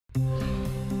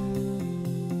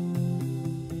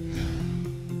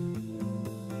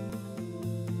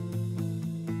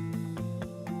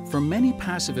For many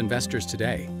passive investors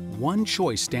today, one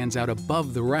choice stands out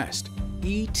above the rest: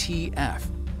 ETF,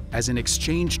 as an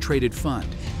exchange-traded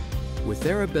fund. With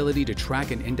their ability to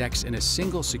track an index in a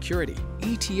single security,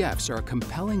 ETFs are a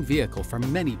compelling vehicle for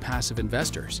many passive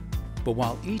investors. But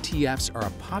while ETFs are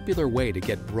a popular way to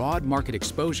get broad market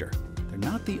exposure, they're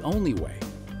not the only way.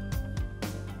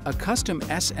 A custom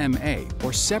SMA,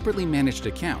 or separately managed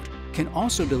account, can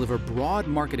also deliver broad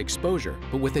market exposure,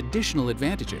 but with additional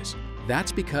advantages.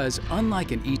 That's because,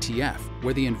 unlike an ETF,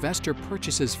 where the investor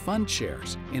purchases fund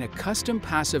shares, in a custom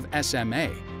passive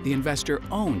SMA, the investor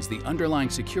owns the underlying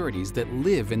securities that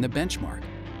live in the benchmark.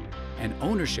 And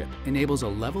ownership enables a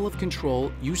level of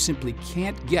control you simply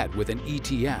can't get with an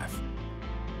ETF.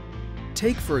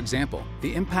 Take, for example,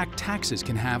 the impact taxes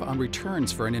can have on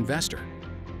returns for an investor.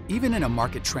 Even in a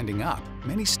market trending up,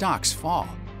 many stocks fall.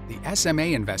 The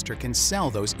SMA investor can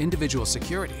sell those individual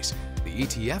securities. The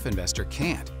ETF investor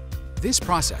can't. This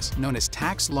process, known as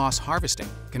tax loss harvesting,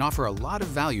 can offer a lot of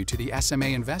value to the SMA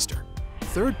investor.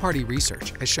 Third-party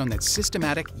research has shown that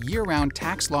systematic year-round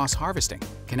tax loss harvesting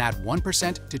can add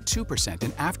 1% to 2%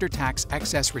 in after-tax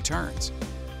excess returns.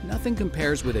 Nothing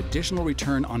compares with additional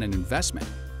return on an investment,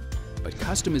 but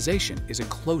customization is a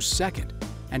close second,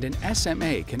 and an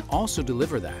SMA can also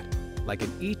deliver that. Like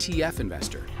an ETF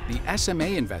investor, the SMA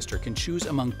investor can choose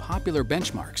among popular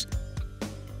benchmarks,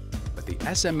 but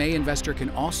the SMA investor can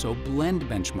also blend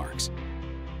benchmarks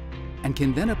and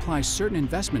can then apply certain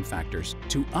investment factors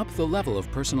to up the level of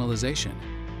personalization.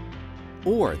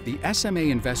 Or the SMA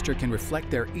investor can reflect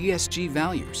their ESG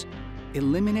values,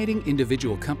 eliminating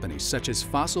individual companies such as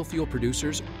fossil fuel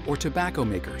producers or tobacco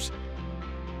makers.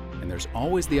 And there's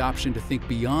always the option to think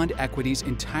beyond equities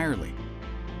entirely,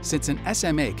 since an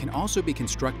SMA can also be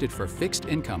constructed for fixed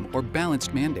income or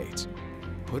balanced mandates.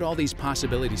 Put all these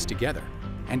possibilities together,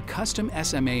 and custom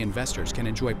SMA investors can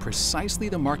enjoy precisely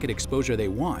the market exposure they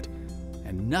want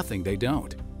and nothing they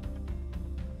don't.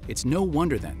 It's no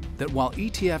wonder then that while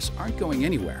ETFs aren't going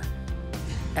anywhere,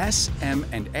 S, M,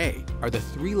 and A are the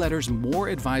three letters more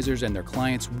advisors and their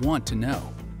clients want to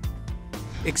know.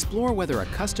 Explore whether a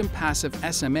custom passive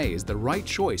SMA is the right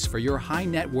choice for your high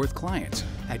net worth clients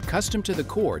at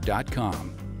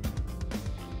customtothecore.com.